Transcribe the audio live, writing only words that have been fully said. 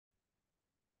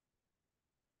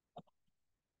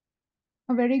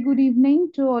A very good evening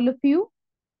to all of you.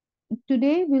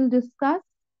 Today we'll discuss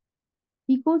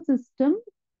ecosystem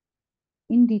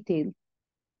in detail.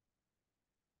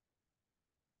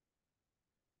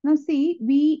 Now see,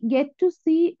 we get to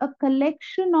see a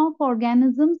collection of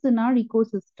organisms in our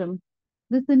ecosystem.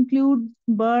 This includes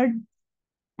birds,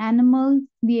 animals,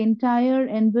 the entire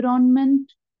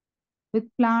environment with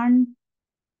plants,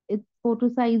 its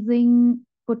photosynthesizing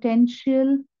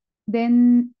potential,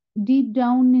 then deep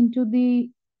down into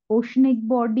the oceanic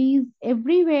bodies.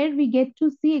 Everywhere we get to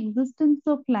see existence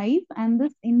of life, and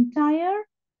this entire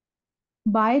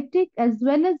biotic as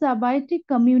well as abiotic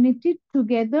community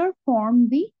together form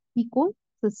the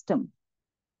ecosystem.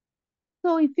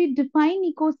 So if we define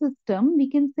ecosystem, we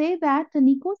can say that an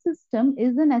ecosystem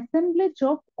is an assemblage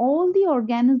of all the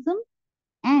organisms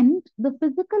and the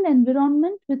physical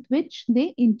environment with which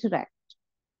they interact.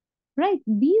 Right?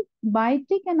 These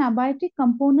biotic and abiotic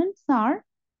components are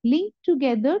linked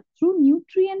together through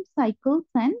nutrient cycles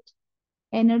and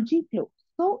energy flow.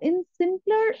 So in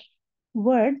simpler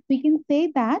words, we can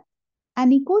say that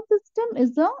an ecosystem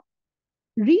is a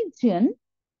region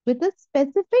with a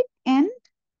specific and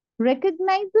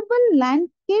recognizable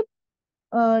landscape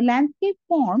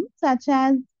form such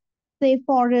as say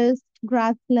forest,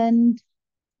 grassland,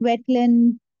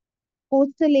 wetland,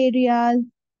 coastal areas,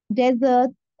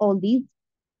 deserts, all these.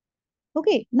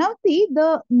 Okay, now see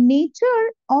the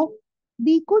nature of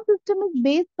the ecosystem is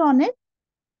based on its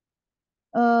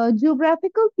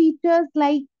geographical features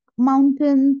like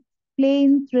mountains,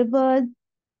 plains, rivers,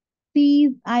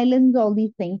 seas, islands, all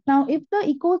these things. Now, if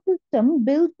the ecosystem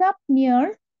builds up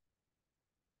near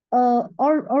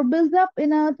or builds up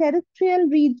in a terrestrial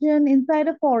region inside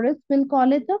a forest, we'll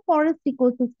call it a forest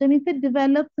ecosystem. If it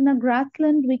develops in a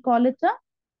grassland, we call it a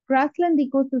grassland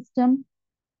ecosystem.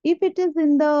 If it is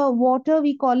in the water,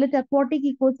 we call it aquatic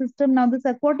ecosystem. Now, this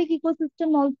aquatic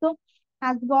ecosystem also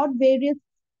has got various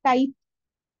types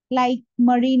like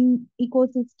marine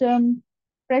ecosystem,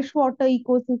 freshwater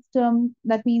ecosystem,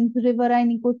 that means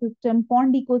riverine ecosystem,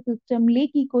 pond ecosystem,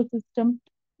 lake ecosystem.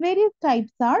 Various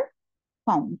types are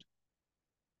found.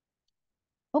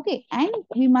 Okay, and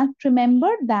we must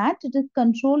remember that it is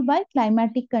controlled by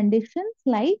climatic conditions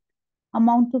like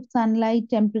amount of sunlight,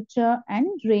 temperature, and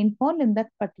rainfall in that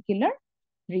particular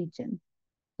region.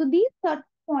 So these certain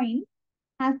points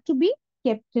have to be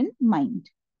kept in mind.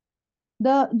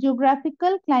 The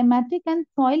geographical, climatic, and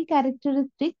soil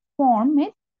characteristics form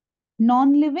its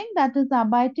non-living, that is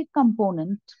abiotic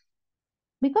component,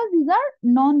 because these are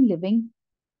non-living,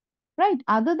 right?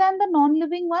 Other than the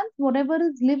non-living ones, whatever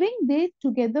is living, they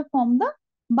together form the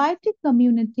biotic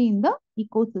community in the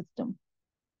ecosystem.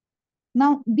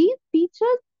 Now, these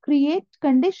features create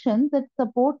conditions that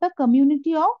support a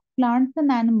community of plants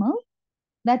and animals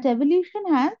that evolution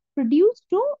has produced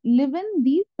to live in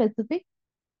these specific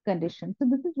conditions. So,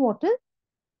 this is what is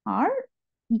our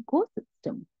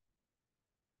ecosystem.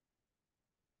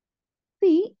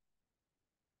 See,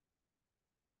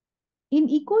 in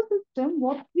ecosystem,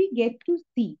 what we get to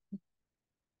see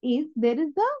is there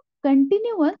is a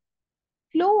continuous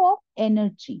flow of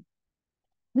energy.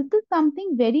 This is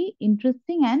something very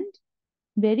interesting and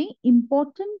very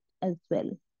important as well.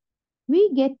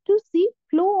 We get to see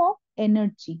flow of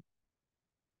energy.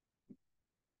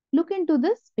 Look into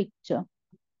this picture.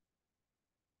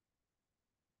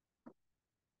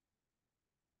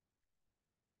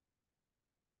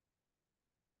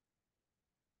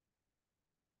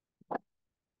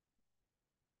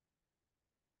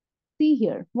 See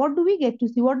here. What do we get to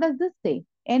see? What does this say?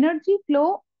 Energy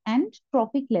flow and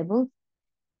trophic levels.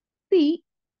 See,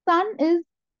 sun is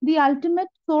the ultimate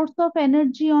source of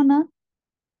energy on Earth.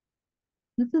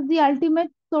 This is the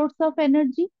ultimate source of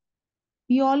energy.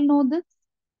 We all know this.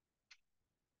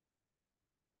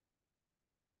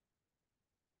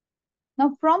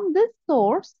 Now, from this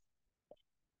source,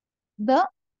 the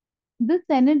this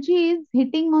energy is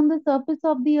hitting on the surface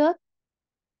of the earth.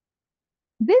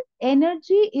 This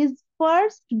energy is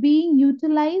first being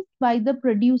utilized by the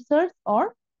producers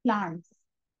or plants.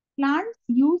 Plants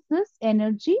use this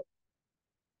energy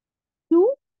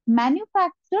to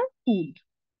manufacture food.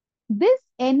 This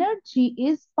energy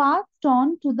is passed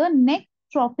on to the next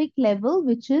trophic level,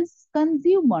 which is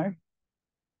consumer.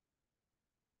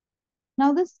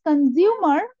 Now, this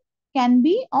consumer can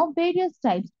be of various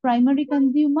types: primary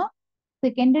consumer,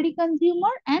 secondary consumer,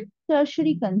 and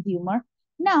tertiary consumer.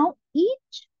 Now,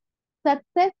 each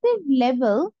successive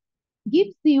level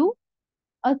gives you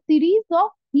a series of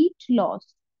heat loss.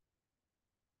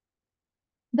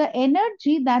 The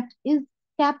energy that is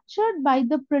captured by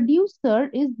the producer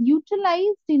is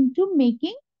utilized into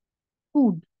making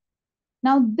food.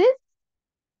 Now, this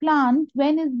plant,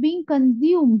 when is being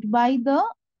consumed by the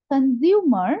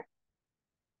consumer,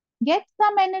 gets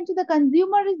some energy. The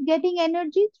consumer is getting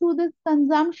energy through this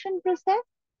consumption process.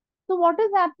 So what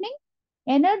is happening?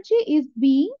 Energy is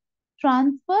being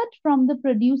transferred from the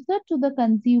producer to the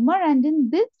consumer, and in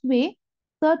this way,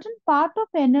 certain part of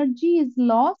energy is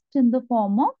lost in the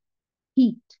form of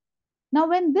heat. Now,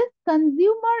 when this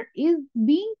consumer is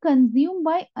being consumed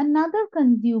by another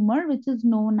consumer, which is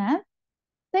known as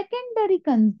secondary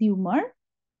consumer,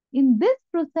 in this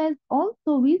process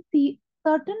also we see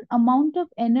certain amount of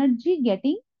energy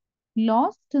getting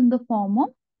lost in the form of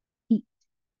heat.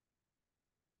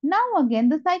 Now again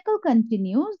the cycle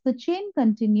continues, the chain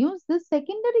continues. This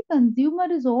secondary consumer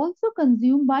is also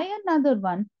consumed by another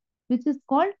one, which is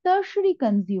called tertiary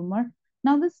consumer.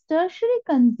 Now this tertiary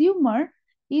consumer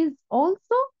is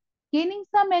also gaining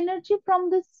some energy from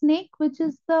the snake, which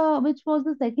was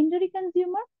the secondary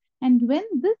consumer. And when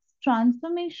this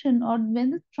transformation, or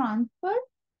when this transfer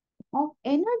of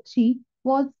energy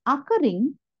was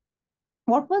occurring,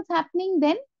 what was happening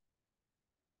then?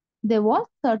 There was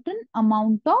certain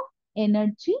amount of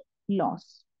energy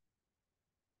loss,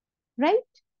 right?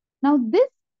 Now this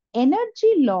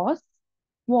energy loss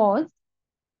was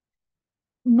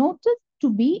noticed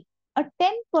to be a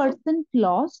 10%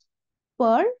 loss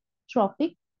per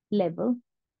trophic level.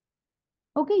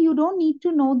 Okay, you don't need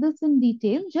to know this in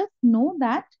detail. Just know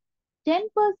that 10%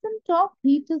 of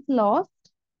heat is lost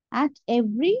at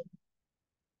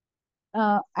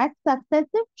at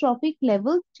successive trophic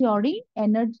levels during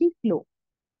energy flow,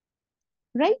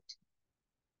 right?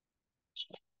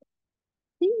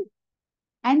 See,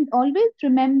 and always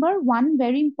remember one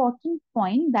very important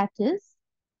point, that is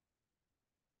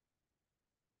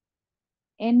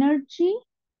energy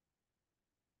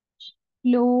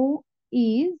flow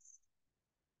is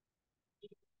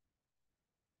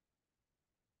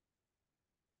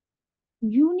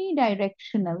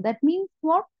unidirectional. That means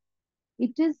what?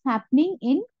 It is happening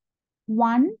in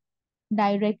one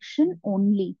direction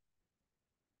only.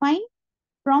 Fine.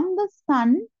 From the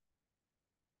sun,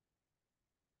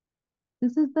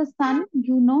 this is the sun,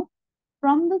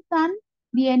 from the sun,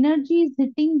 the energy is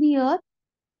hitting the earth,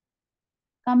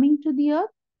 coming to the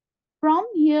earth. From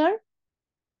here,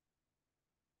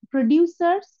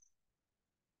 producers,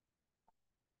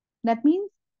 that means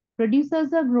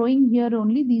producers are growing here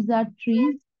only. These are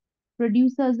trees.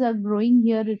 Producers are growing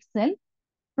here itself.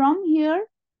 From here,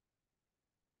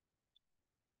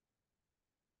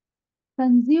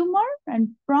 consumer, and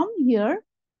from here,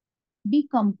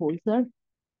 decomposer.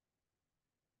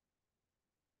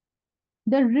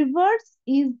 The reverse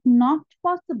is not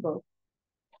possible.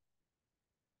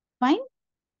 Fine.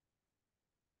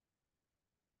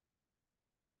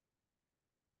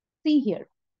 See here.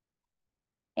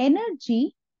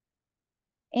 Energy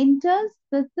enters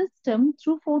the system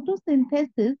through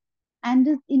photosynthesis and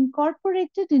is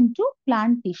incorporated into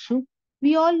plant tissue.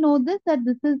 We all know this, that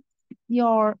this is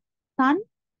your sun,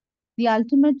 the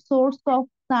ultimate source of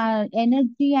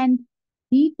energy and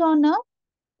heat on earth.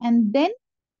 And then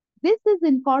this is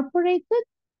incorporated,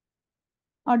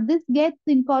 or this gets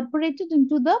incorporated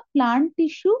into the plant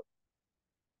tissue,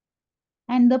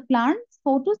 and the plants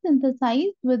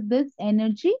photosynthesize with this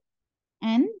energy,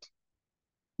 and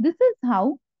this is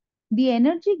how the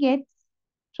energy gets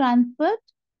transferred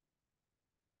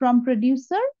from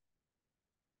producer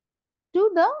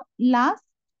to the last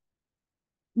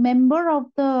member of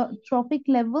the trophic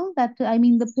level, that I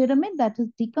mean the pyramid, that is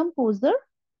decomposer.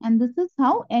 And this is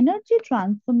how energy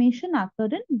transformation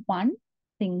occurred in one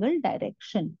single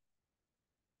direction.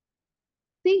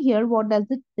 See here, what does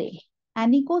it say?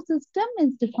 An ecosystem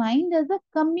is defined as a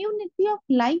community of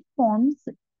life forms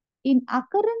in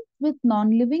occurrence with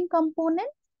non-living components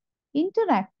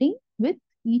interacting with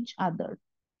each other.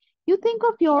 You think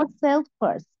of yourself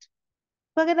first.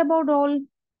 Forget about all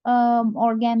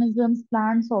organisms,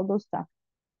 plants, all those stuff.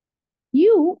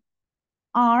 You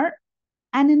are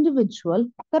an individual,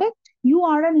 correct? You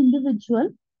are an individual.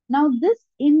 Now, this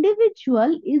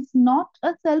individual is not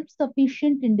a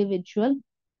self-sufficient individual.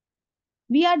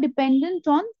 We are dependent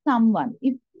on someone.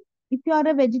 If you are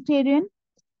a vegetarian,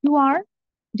 you are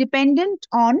dependent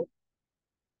on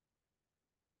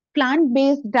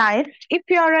plant-based diet. If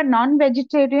you are a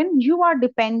non-vegetarian, you are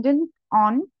dependent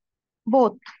on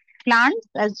both plants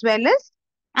as well as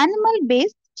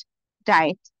animal-based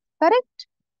diet. Correct?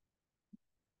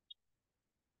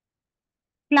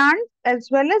 Plants as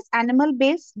well as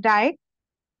animal-based diet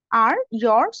are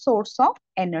your source of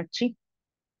energy.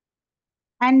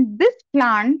 And these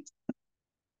plants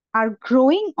are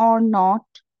growing or not,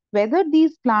 whether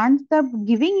these plants are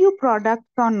giving you products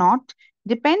or not,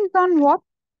 depends on what?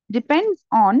 depends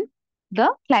on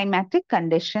the climatic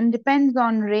condition, depends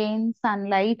on rain,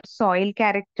 sunlight, soil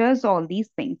characters, all these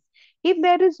things. If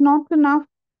there is not enough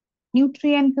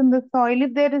nutrients in the soil,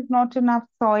 if there is not enough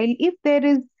soil, if there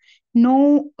is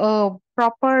no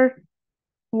proper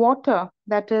water,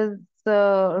 that is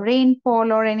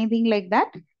rainfall or anything like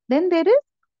that, then there is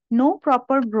no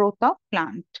proper growth of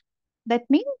plant. That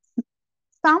means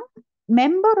some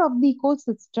member of the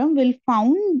ecosystem will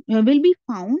be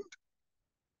found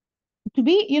to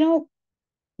be,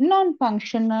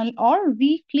 non-functional or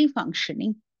weakly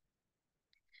functioning.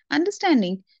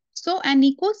 Understanding. So an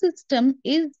ecosystem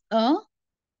is a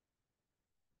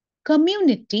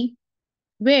community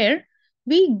where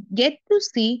we get to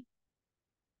see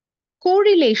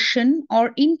correlation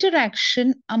or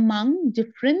interaction among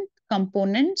different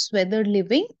components, whether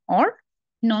living or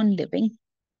non-living.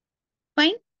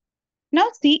 Fine. Now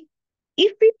see,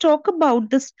 if we talk about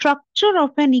the structure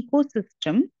of an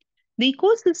ecosystem, the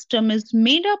ecosystem is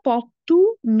made up of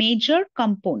two major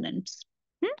components.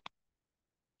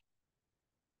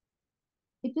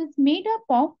 It is made up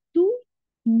of two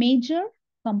major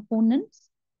components.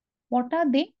 What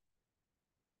are they?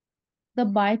 The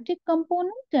biotic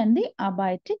component and the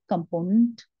abiotic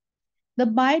component. The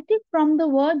biotic, from the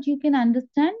word you can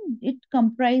understand, it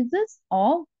comprises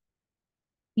of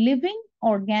living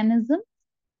organisms,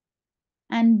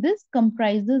 and this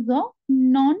comprises of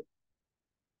non-living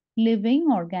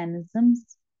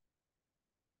organisms.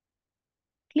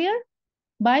 Clear?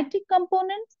 Biotic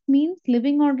components means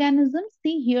living organisms.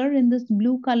 See here in this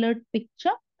blue colored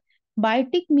picture.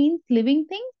 Biotic means living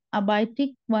things.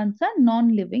 Abiotic ones are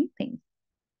non-living things.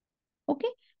 Okay.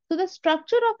 So the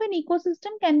structure of an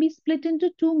ecosystem can be split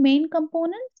into two main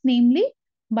components, namely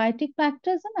biotic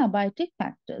factors and abiotic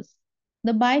factors.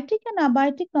 The biotic and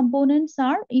abiotic components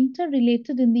are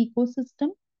interrelated in the ecosystem.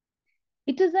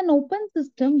 It is an open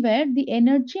system where the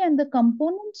energy and the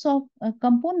components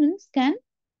can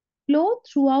flow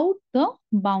throughout the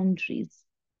boundaries.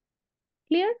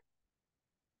 Clear?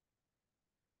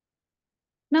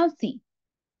 Now see,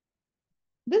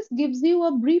 this gives you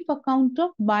a brief account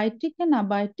of biotic and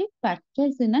abiotic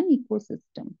factors in an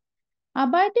ecosystem.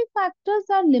 Abiotic factors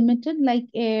are limited like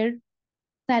air,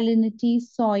 salinity,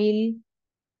 soil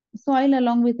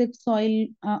along with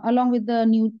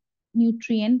the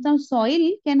nutrients. Now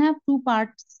soil can have two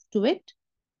parts to it.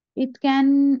 It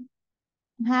can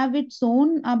have its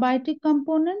own abiotic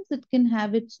components, it can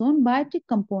have its own biotic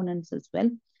components as well.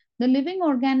 The living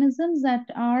organisms that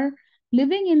are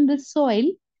living in the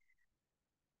soil,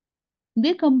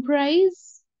 they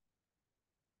comprise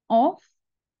of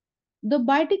the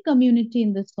biotic community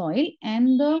in the soil,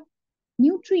 and the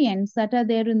nutrients that are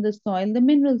there in the soil, the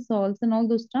mineral salts and all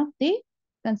those stuff, they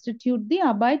constitute the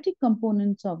abiotic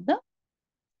components of the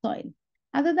soil.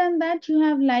 Other than that, you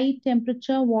have light,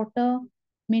 temperature, water,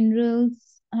 minerals,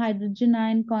 hydrogen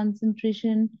ion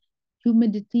concentration,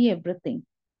 humidity, everything.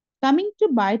 Coming to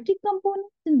biotic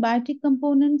components, in biotic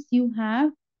components, you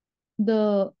have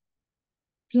the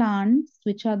plants,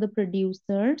 which are the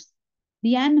producers,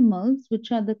 the animals,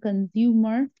 which are the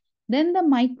consumers, then the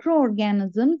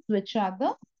microorganisms, which are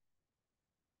the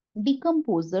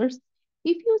decomposers.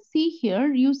 If you see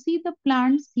here, you see the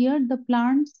plants here, the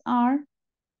plants are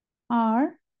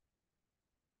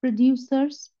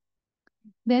producers.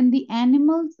 Then the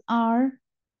animals are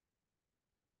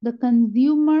the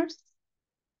consumers.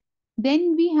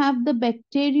 Then we have the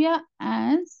bacteria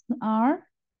as our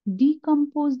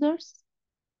decomposers,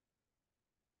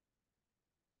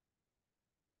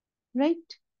 right?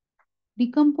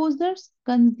 Decomposers,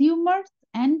 consumers,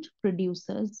 and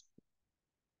producers.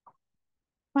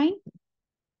 Fine.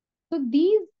 So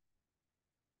these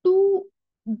two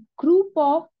group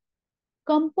of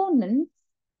components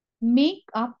make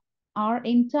up our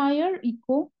entire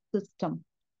ecosystem.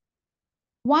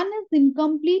 One is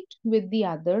incomplete with the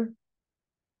other.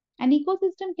 An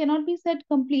ecosystem cannot be said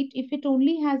complete if it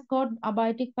only has got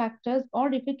abiotic factors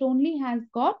or if it only has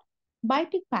got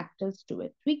biotic factors to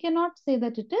it. We cannot say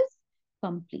that it is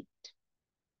complete.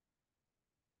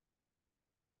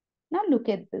 Now look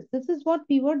at this. This is what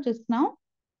we were just now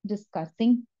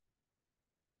discussing.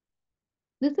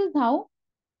 This is how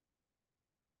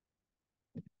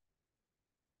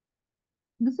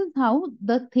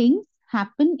the things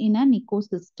happen in an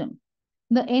ecosystem.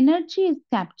 The energy is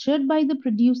captured by the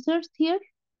producers here.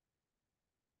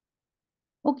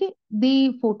 Okay, they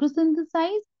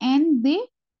photosynthesize and they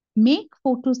make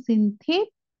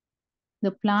photosynthate.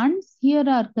 The plants here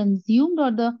are consumed,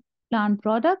 or the plant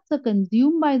products are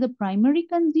consumed by the primary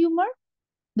consumer.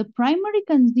 The primary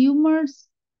consumers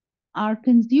are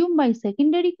consumed by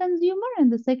secondary consumer,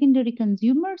 and the secondary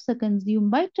consumers are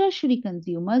consumed by tertiary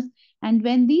consumers. And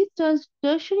when these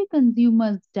tertiary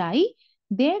consumers die,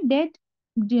 their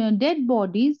dead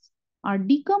bodies are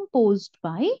decomposed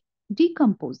by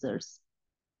decomposers,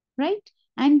 right?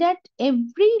 And at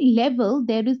every level,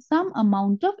 there is some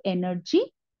amount of energy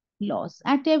loss.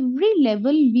 At every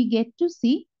level, we get to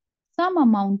see some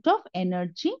amount of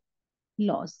energy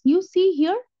loss. You see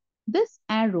here, this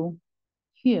arrow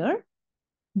here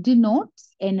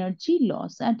denotes energy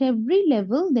loss. At every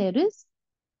level, there is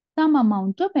some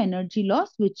amount of energy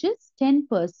loss, which is 10%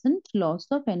 loss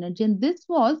of energy. And this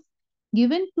was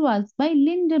given to us by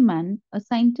Lindemann, a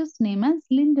scientist named as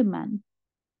Lindemann.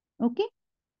 Okay.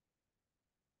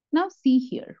 Now see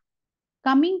here,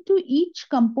 coming to each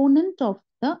component of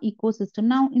the ecosystem.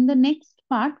 Now in the next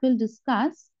part, we'll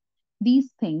discuss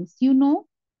these things. You know,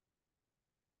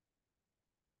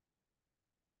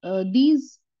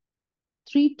 these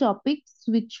three topics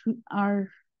which are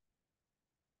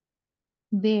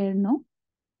there, no?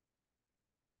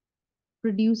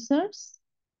 Producers,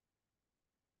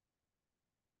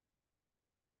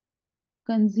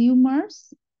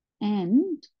 consumers,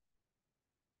 and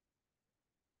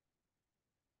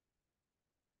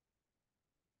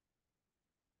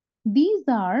these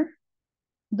are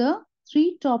the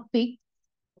three topics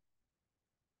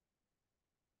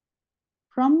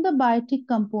from the biotic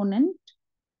component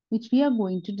which we are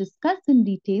going to discuss in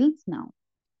details now.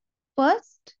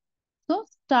 First, so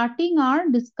starting our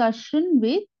discussion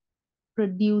with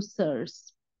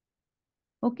producers.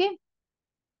 Okay.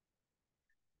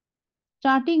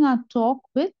 Starting our talk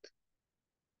with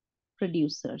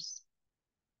producers.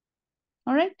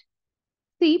 All right.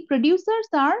 See, producers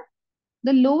are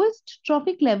the lowest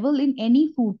trophic level in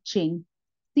any food chain.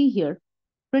 See here.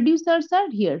 Producers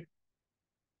are here.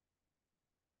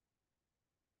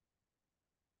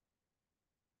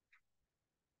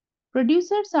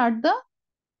 Producers are the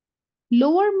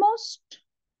lowermost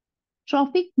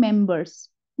trophic members.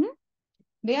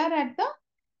 They are at the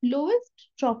lowest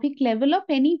trophic level of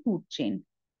any food chain.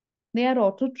 They are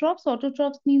autotrophs.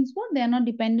 Autotrophs means what? They are not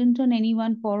dependent on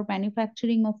anyone for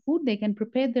manufacturing of food. They can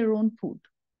prepare their own food.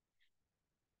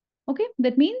 Okay,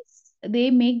 that means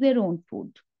they make their own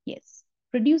food. Yes.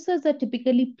 Producers are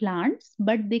typically plants,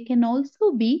 but they can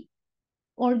also be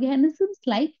organisms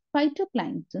like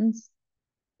phytoplanktons.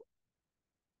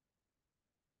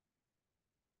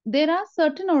 There are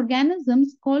certain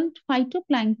organisms called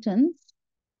phytoplanktons,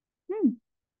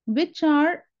 which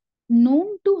are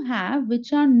known to have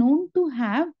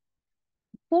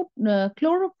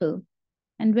chlorophyll.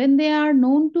 And when they are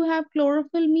known to have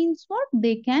chlorophyll means what?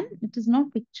 They can, it is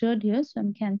not pictured here, so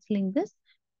I'm cancelling this.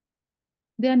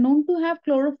 They are known to have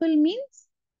chlorophyll means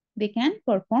they can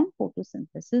perform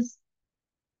photosynthesis.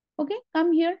 Okay,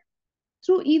 come here.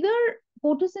 Through either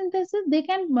photosynthesis, they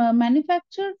can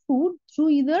manufacture food through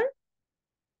either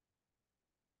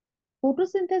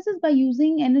photosynthesis by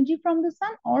using energy from the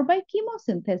sun or by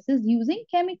chemosynthesis using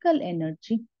chemical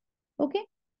energy. Okay.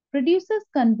 Producers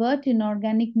convert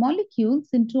inorganic molecules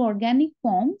into organic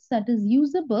forms that is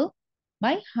usable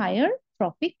by higher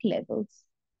trophic levels.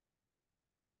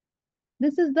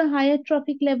 This is the higher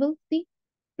trophic level. See,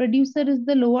 producer is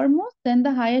the lowermost, then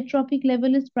the higher trophic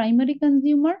level is primary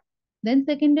consumer, then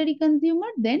secondary consumer,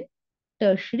 then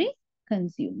tertiary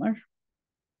consumer.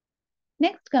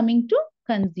 Next, coming to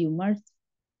consumers.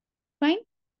 Fine.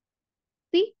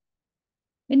 See,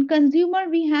 in consumer,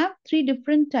 we have three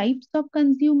different types of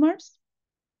consumers.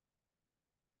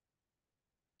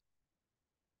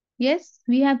 Yes,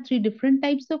 we have three different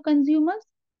types of consumers: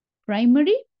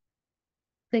 primary,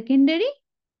 secondary,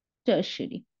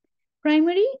 tertiary.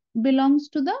 Primary belongs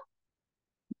to the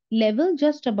level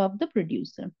just above the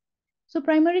producer. So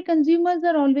primary consumers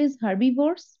are always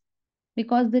herbivores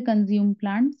because they consume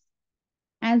plants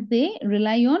as they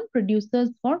rely on producers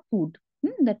for food.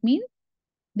 That means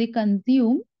they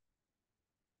consume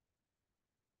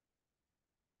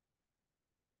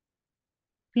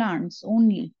plants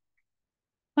only.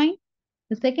 Fine.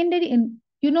 The secondary,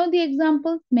 you know the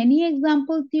examples, many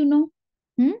examples you know.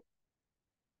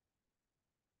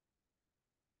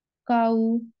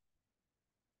 Cow,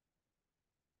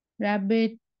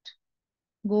 rabbit,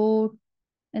 goat,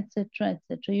 etc.,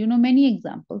 etc. You know many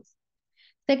examples.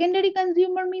 Secondary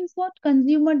consumer means what?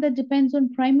 Consumer that depends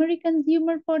on primary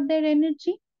consumer for their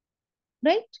energy,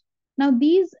 right? Now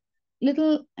these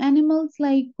little animals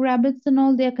like rabbits and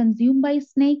all, they are consumed by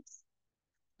snakes.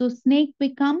 So snake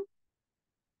become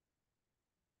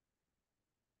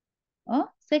a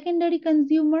secondary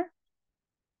consumer.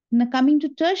 Now coming to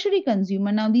tertiary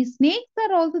consumer, now these snakes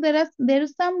are also, there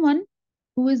is someone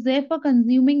Who is there for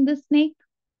consuming the snake?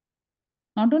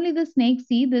 Not only the snake,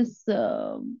 see this,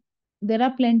 there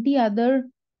are plenty other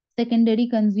secondary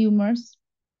consumers.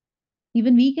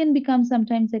 Even we can become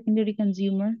sometimes secondary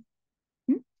consumer.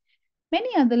 Hmm? Many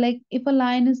other, like if a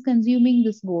lion is consuming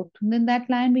this goat, then that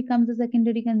lion becomes a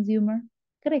secondary consumer.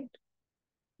 Correct.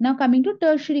 Now coming to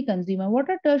tertiary consumer. What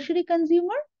are tertiary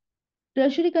consumer?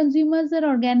 Tertiary consumers are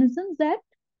organisms that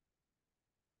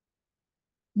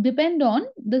depend on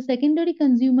the secondary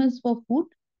consumers for food.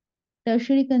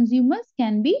 Tertiary consumers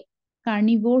can be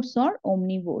carnivores or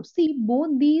omnivores. See,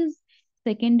 both these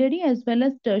secondary as well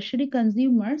as tertiary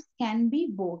consumers can be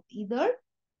both. Either,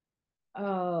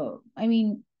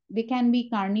 they can be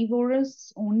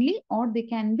carnivorous only, or they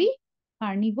can be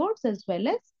carnivores as well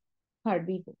as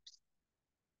herbivores.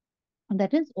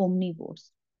 That is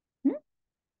omnivores. Hmm?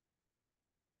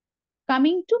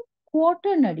 Coming to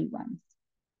quaternary ones.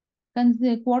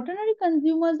 Quaternary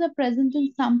consumers are present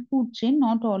in some food chain,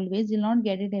 not always, you'll not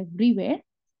get it everywhere.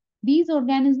 These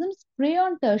organisms prey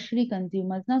on tertiary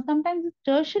consumers. Now, sometimes the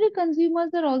tertiary consumers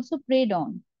are also preyed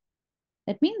on.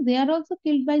 That means they are also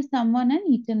killed by someone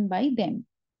and eaten by them.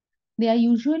 They are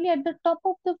usually at the top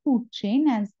of the food chain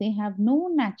as they have no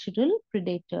natural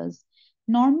predators.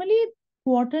 Normally,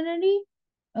 quaternary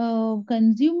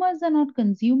consumers are not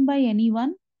consumed by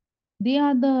anyone. They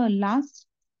are the last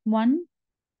one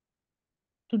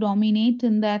to dominate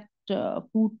in that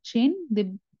food chain.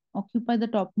 They occupy the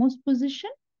topmost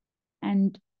position,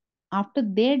 and after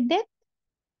their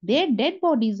dead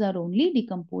bodies are only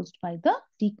decomposed by the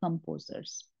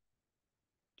decomposers.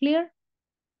 Clear?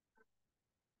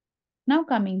 Now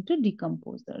coming to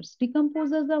decomposers.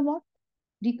 Decomposers are what?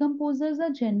 Decomposers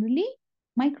are generally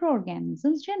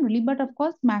microorganisms, generally, but of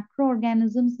course,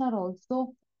 macroorganisms are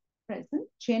also present.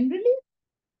 Generally,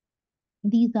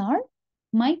 these are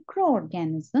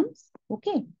microorganisms,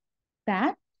 okay,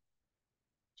 that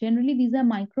generally these are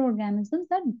microorganisms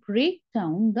that break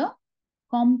down the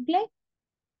complex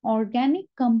organic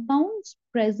compounds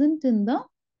present in the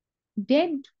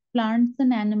dead plants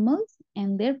and animals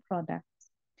and their products.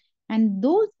 And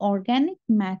those organic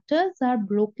matters are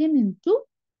broken into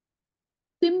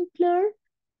simpler,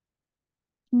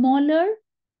 smaller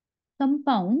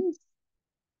compounds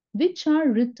which are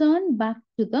returned back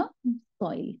to the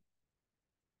soil.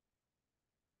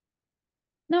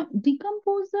 Now,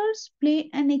 decomposers play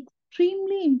an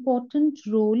extremely important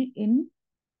role in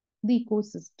the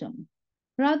ecosystem.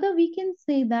 Rather, we can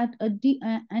say that an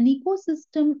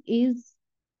ecosystem is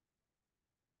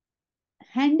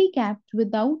handicapped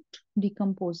without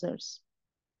decomposers.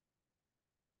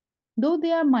 Though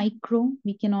they are micro,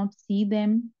 we cannot see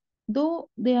them. Though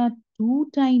they are too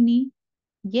tiny,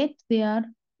 yet they are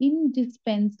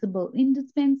indispensable.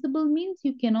 Indispensable means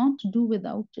you cannot do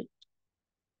without it.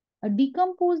 A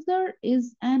decomposer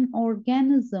is an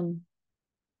organism,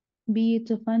 be it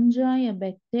a fungi, a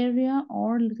bacteria,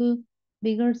 or little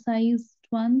bigger sized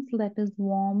ones, that is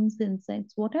worms,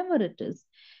 insects, whatever it is.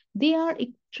 They are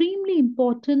extremely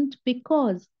important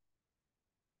because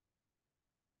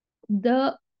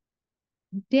the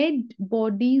dead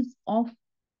bodies of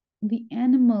the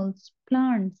animals,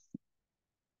 plants,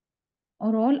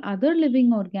 or all other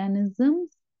living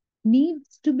organisms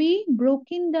needs to be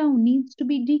broken down, needs to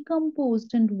be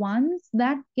decomposed. And once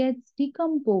that gets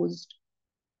decomposed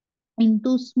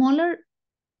into smaller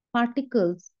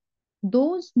particles,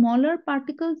 those smaller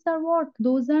particles are what?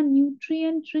 Those are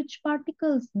nutrient rich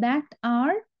particles that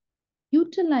are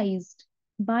utilized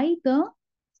by the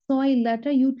soil, that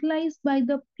are utilized by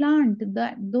the plant,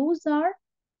 that those are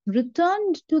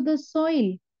returned to the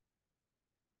soil.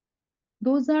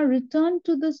 Those are returned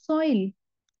to the soil,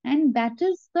 and that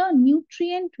is the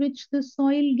nutrient which the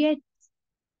soil gets.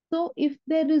 So if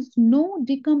there is no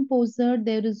decomposer,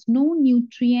 there is no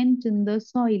nutrient in the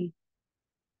soil.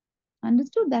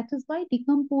 Understood? That is why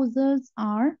decomposers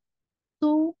are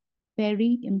so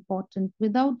very important.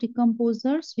 Without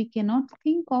decomposers, we cannot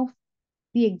think of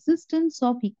the existence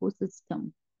of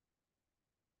ecosystem.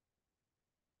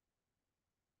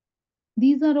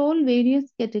 These are all various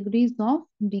categories of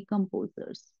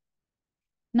decomposers.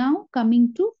 Now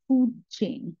coming to food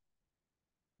chain.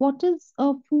 What is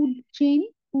a food chain?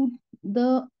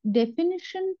 The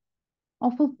definition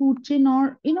of a food chain,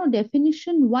 or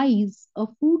definition wise, a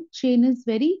food chain is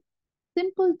very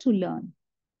simple to learn.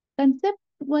 Concept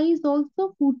wise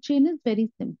also, food chain is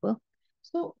very simple.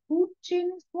 So food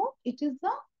chain is what? It is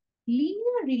a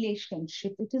linear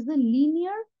relationship. It is a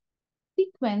linear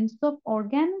sequence of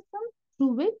organisms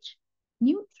through which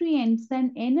nutrients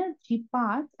and energy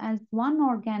pass as one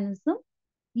organism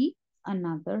eats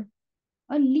another.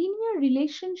 A linear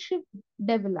relationship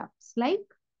develops, like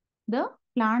The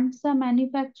plants are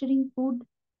manufacturing food.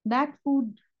 That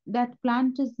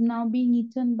plant is now being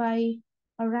eaten by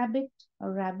a rabbit. A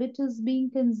rabbit is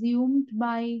being consumed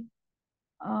by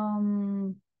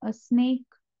a snake.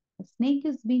 A snake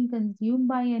is being consumed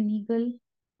by an eagle.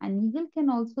 An eagle can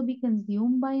also be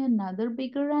consumed by another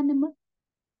bigger animal,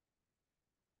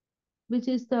 which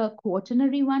is the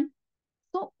quaternary one.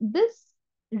 So, this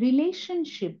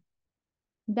relationship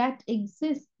that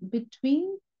exists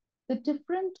between the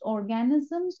different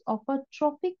organisms of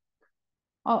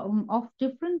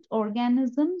different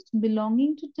organisms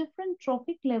belonging to different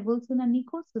trophic levels in an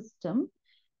ecosystem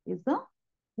is a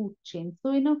food chain.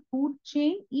 So, in a food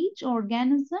chain, each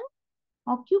organism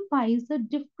occupies a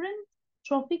different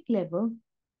trophic level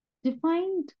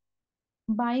defined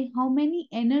by how many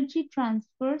energy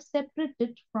transfers separate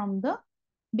it from the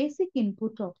basic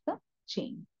input of the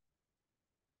chain.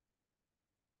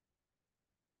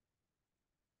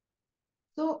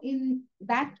 So, in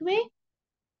that way,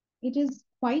 it is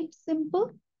quite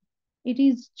simple. It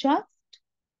is just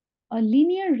a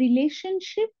linear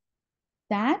relationship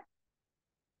that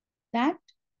that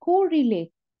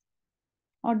correlates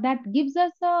or that gives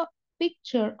us a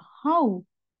picture how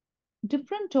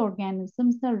different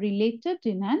organisms are related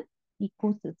in an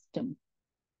ecosystem.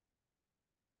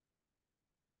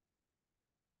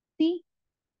 See,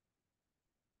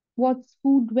 what's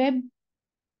food web?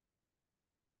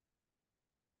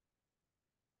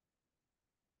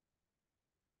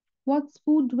 What's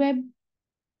food web?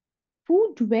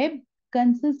 Food web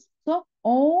consists of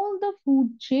all the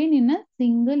food chain in a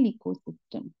single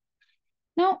ecosystem.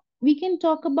 Now, we can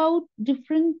talk about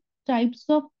different types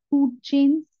of food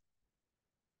chains.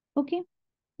 Okay,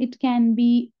 it can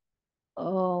be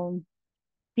a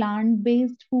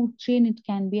plant-based food chain, it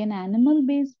can be an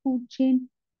animal-based food chain.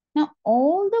 Now,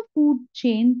 all the food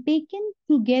chain taken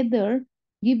together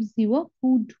gives you a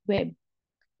food web.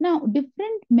 Now,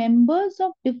 different members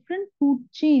of different food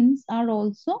chains are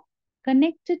also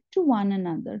connected to one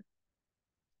another.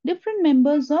 Different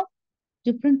members of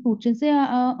different food chains, say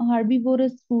a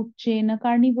herbivorous food chain, a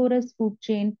carnivorous food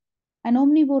chain, an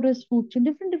omnivorous food chain,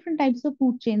 different types of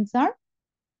food chains are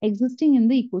existing in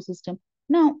the ecosystem.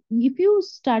 Now, if you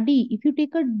study, if you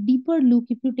take a deeper look,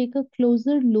 if you take a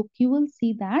closer look, you will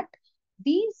see that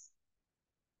these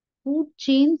food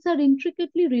chains are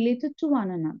intricately related to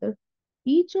one another.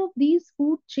 Each of these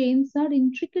food chains are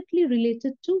intricately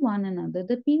related to one another.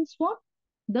 That means what?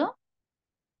 The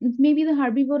maybe the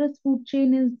herbivorous food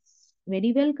chain is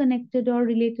very well connected or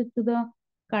related to the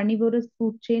carnivorous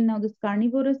food chain. Now, this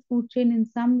carnivorous food chain in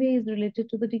some way is related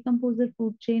to the decomposer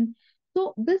food chain.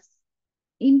 So, this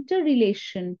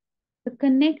interrelation, the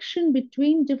connection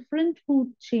between different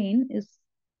food chain is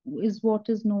what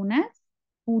is known as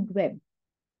food web.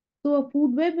 So, a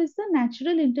food web is the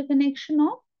natural interconnection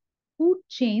of food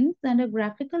chains and a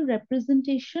graphical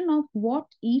representation of what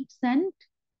eats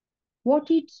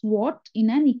what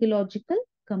in an ecological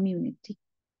community.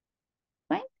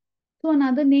 Fine. So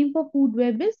another name for food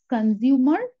web is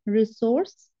consumer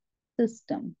resource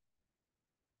system.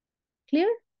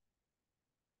 Clear?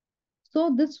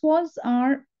 So this was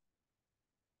our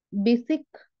basic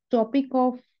topic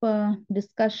of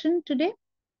discussion today.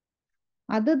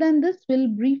 Other than this, we'll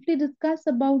briefly discuss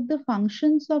about the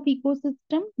functions of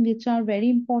ecosystem, which are very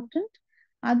important.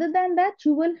 Other than that,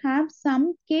 you will have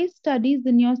some case studies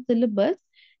in your syllabus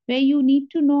where you need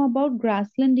to know about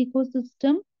grassland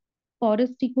ecosystem,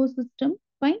 forest ecosystem.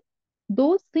 Fine.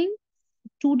 Those things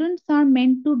students are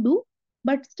meant to do,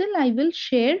 but still I will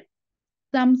share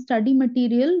some study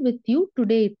material with you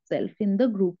today itself in the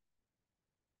group.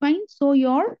 Fine. So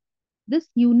your this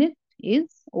unit is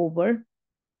over.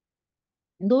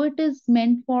 Though it is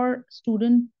meant for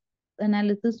student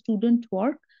analysis, student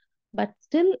work, but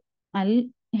still I'll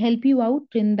help you out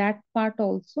in that part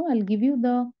also. I'll give you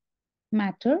the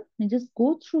matter and just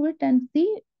go through it and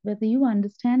see whether you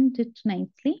understand it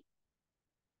nicely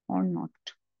or not.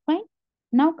 Fine.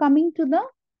 Now coming to the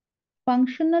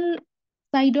functional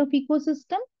side of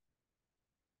ecosystem.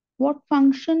 What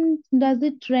function does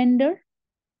it render?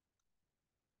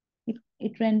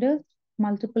 It renders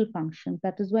multiple functions.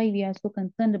 That is why we are so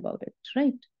concerned about it,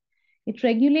 right? It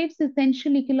regulates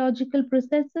essential ecological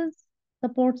processes,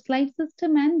 supports life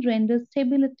system, and renders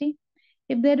stability.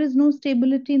 If there is no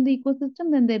stability in the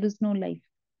ecosystem, then there is no life.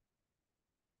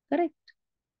 Correct?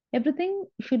 Everything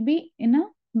should be in a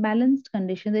balanced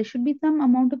condition. There should be some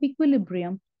amount of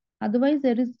equilibrium. Otherwise,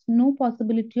 there is no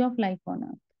possibility of life on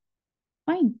Earth.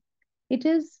 Fine. It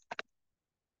is,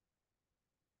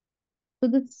 so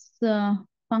this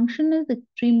function is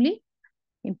extremely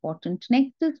important.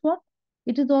 Next is what?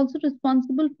 It is also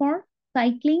responsible for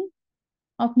cycling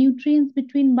of nutrients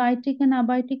between biotic and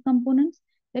abiotic components.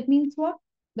 That means what?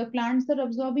 The plants are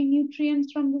absorbing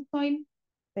nutrients from the soil.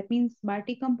 That means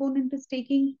biotic component is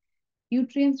taking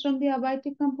nutrients from the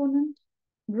abiotic component,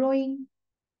 growing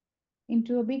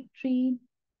into a big tree,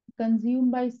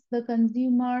 consumed by the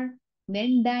consumer,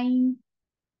 then dying,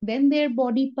 then their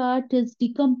body part is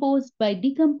decomposed by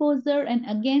decomposer, and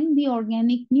again the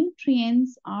organic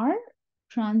nutrients are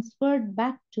transferred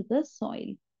back to the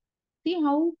soil. See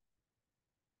how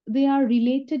they are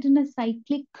related in a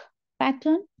cyclic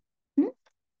pattern? Hmm?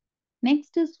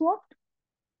 Next is what?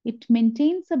 It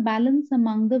maintains a balance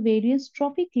among the various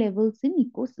trophic levels in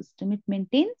ecosystem. It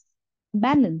maintains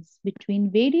balance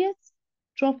between various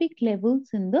trophic levels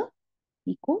in the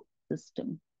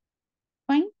ecosystem.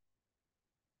 Fine.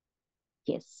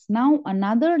 Yes. Now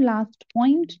another last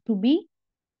point to be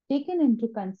taken into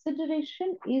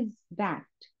consideration is that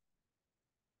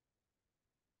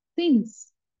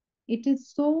since it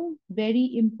is so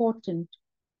very important,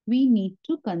 we need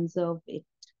to conserve it.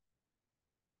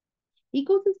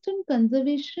 Ecosystem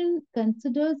conservation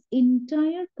considers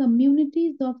entire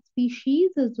communities of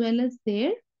species as well as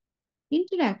their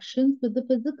interactions with the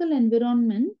physical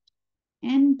environment.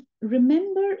 And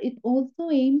remember, it also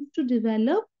aims to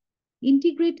develop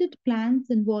integrated plans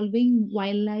involving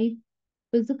wildlife,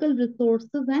 physical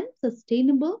resources, and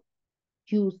sustainable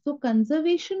use. So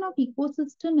conservation of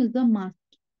ecosystem is a must.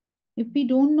 If we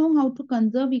don't know how to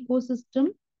conserve ecosystem,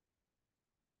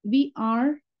 we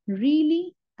are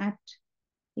really at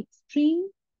extreme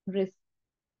risk.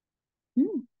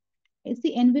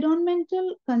 See,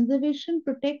 environmental conservation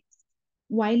protects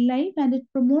wildlife and it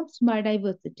promotes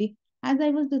biodiversity. As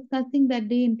I was discussing that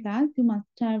day in class, you must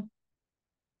have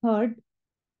heard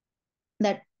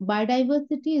that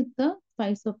biodiversity is the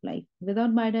spice of life.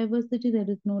 Without biodiversity, there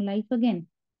is no life again.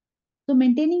 So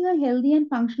maintaining a healthy and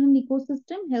functional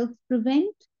ecosystem helps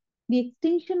prevent the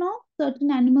extinction of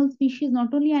certain animal species,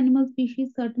 not only animal species,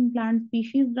 certain plant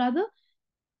species, rather,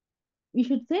 we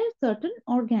should say certain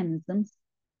organisms.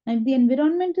 Now, if the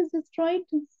environment is destroyed,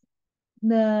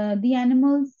 the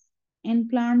animals and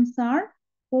plants are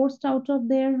forced out of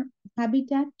their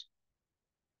habitat.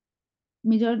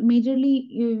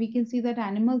 Majorly, we can see that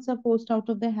animals are forced out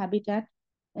of their habitat.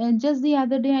 Just the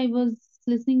other day, I was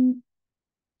listening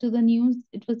to the news.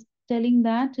 It was telling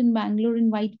that in Bangalore, in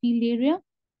Whitefield area,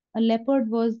 a leopard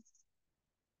was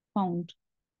found.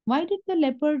 Why did the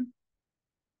leopard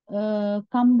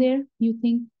come there, you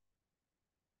think?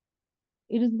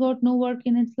 It has got no work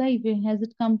in its life. Has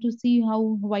it come to see how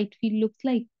Whitefield looks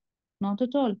like? Not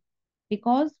at all.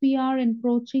 Because we are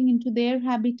encroaching into their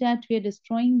habitat, we are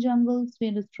destroying jungles, we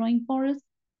are destroying forests.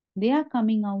 They are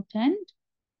coming out and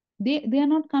they are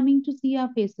not coming to see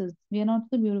our faces. We are not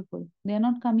so beautiful. They are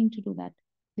not coming to do that.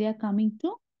 They are coming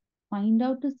to find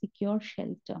out a secure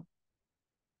shelter,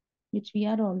 which we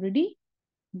are already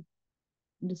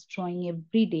destroying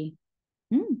every day.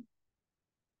 Hmm.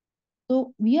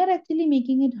 So we are actually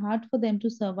making it hard for them to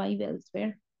survive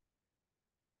elsewhere.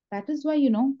 That is why,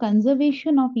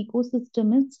 conservation of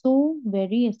ecosystem is so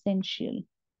very essential.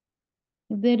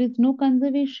 If there is no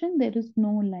conservation, there is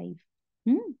no life.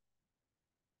 Hmm.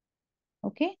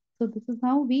 Okay, so this is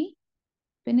how we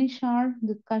finish our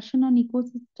discussion on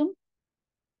ecosystem.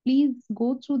 Please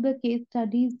go through the case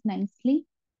studies nicely.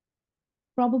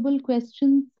 Probable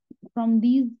questions from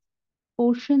these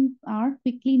portions are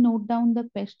quickly note down the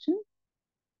question.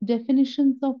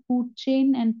 Definitions of food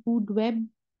chain and food web.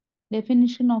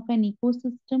 Definition of an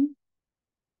ecosystem.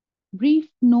 Brief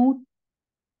note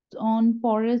on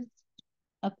forest,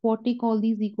 aquatic, all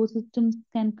these ecosystems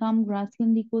can come,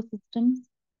 grassland ecosystems.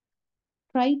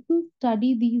 Try to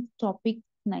study these topics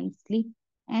nicely.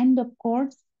 And of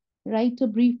course, write a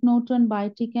brief note on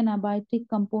biotic and abiotic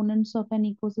components of an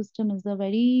ecosystem is a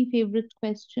very favorite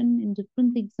question. In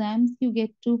different exams, you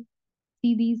get to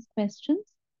see these questions.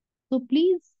 So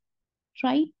please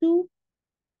try to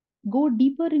go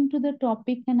deeper into the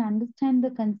topic and understand the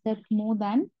concept more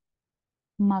than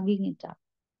mugging it up.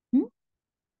 Hmm?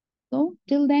 So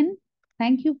till then,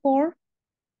 thank you for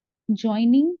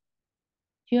joining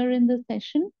here in the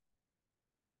session.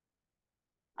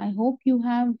 I hope you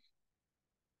have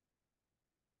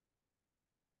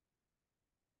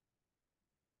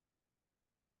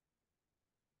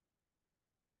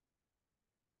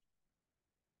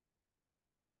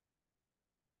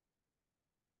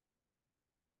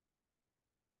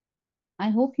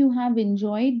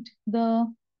enjoyed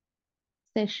the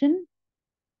session.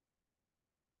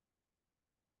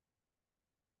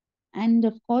 And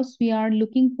of course, we are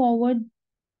looking forward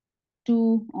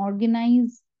to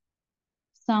organize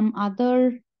some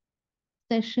other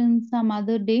session some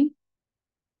other day.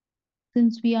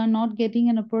 since we are not getting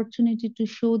an opportunity to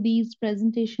show these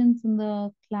presentations in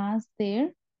the class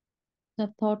there,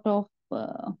 the thought of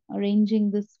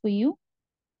arranging this for you.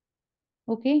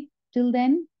 Okay, till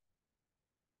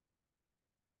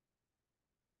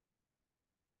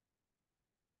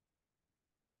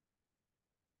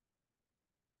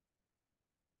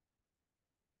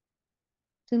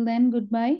then, goodbye.